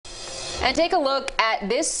And take a look at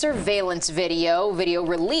this surveillance video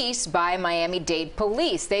released by Miami-Dade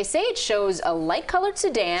police. They say it shows a light-colored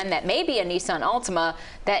sedan that may be a Nissan Altima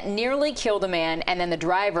that nearly killed a man, and then the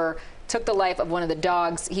driver took the life of one of the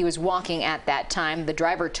dogs he was walking at that time. The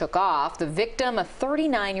driver took off. The victim, a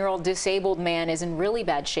 39-year-old disabled man, is in really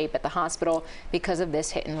bad shape at the hospital because of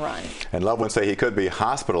this hit and run. And loved ones say he could be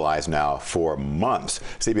hospitalized now for months.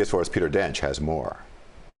 CBS 4's Peter Dench has more.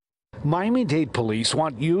 Miami-Dade police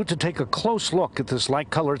want you to take a close look at this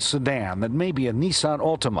light-colored sedan that may be a Nissan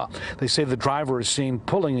Altima. They say the driver is seen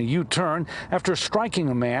pulling a U-turn after striking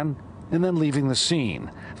a man and then leaving the scene.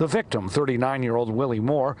 The victim, 39-year-old Willie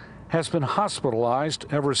Moore, has been hospitalized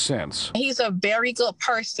ever since. He's a very good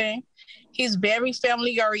person. He's very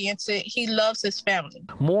family-oriented. He loves his family.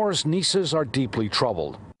 Moore's nieces are deeply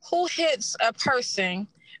troubled. Who hits a person,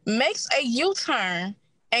 makes a U-turn,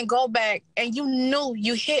 and go back, and you knew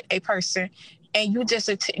you hit a person, and you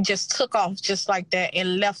just took off just like that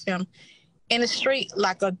and left him in the street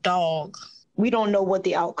like a dog? We don't know what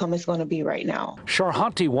the outcome is going to be right now.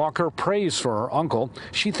 Sharhanti Walker prays for her uncle.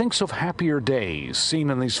 She thinks of happier days seen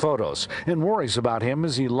in these photos and worries about him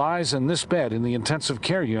as he lies in this bed in the intensive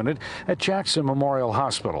care unit at Jackson Memorial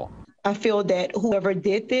Hospital. I feel that whoever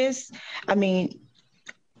did this,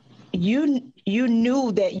 you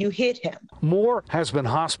knew that you hit him. Moore has been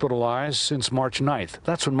hospitalized since March 9th.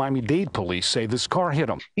 That's when Miami-Dade police say this car hit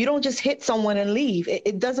him. You don't just hit someone and leave.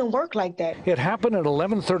 It doesn't work like that. It happened at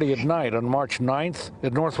 11:30 at night on March 9th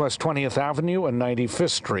at Northwest 20th Avenue and 95th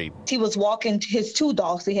Street. He was walking his two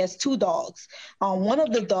dogs. He has two dogs. One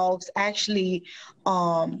of the dogs actually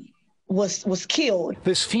was killed.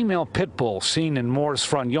 This female pit bull seen in Moore's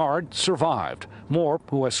front yard survived. Moore,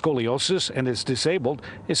 who has scoliosis and is disabled,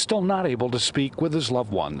 is still not able to speak with his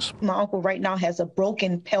loved ones. My uncle right now has a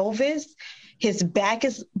broken pelvis. His back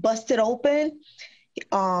is busted open.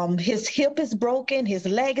 His hip is broken. His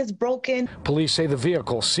leg is broken. Police say the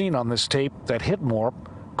vehicle seen on this tape that hit Moore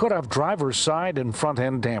could have driver's side and front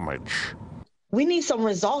end damage. We need some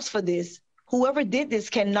results for this. Whoever did this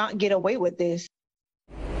cannot get away with this.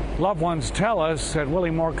 Loved ones tell us that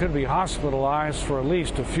Willie Moore could be hospitalized for at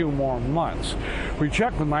least a few more months. We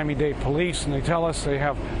checked with Miami-Dade police and they tell us they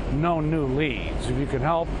have no new leads. If you can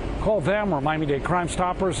help, call them or Miami-Dade Crime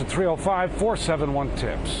Stoppers at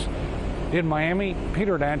 305-471-TIPS. In Miami,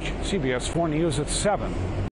 Peter Dench, CBS 4 News at 7.